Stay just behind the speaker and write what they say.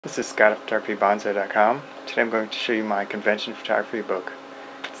This is Scott of photography.bonsai.com. Today I'm going to show you my convention photography book.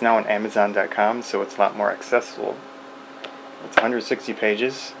 It's now on Amazon.com, so it's a lot more accessible. It's 160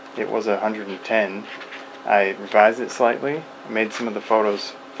 pages. It was 110. I revised it slightly. I made some of the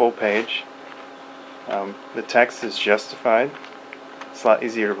photos full page. The text is justified. It's a lot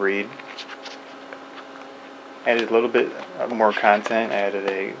easier to read. Added a little bit more content. Added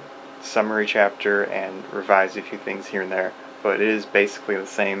a summary chapter and revised a few things here and there. But it is basically the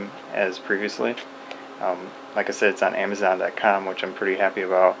same as previously. Like I said, it's on Amazon.com, which I'm pretty happy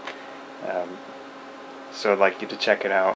about. So I'd like you to check it out.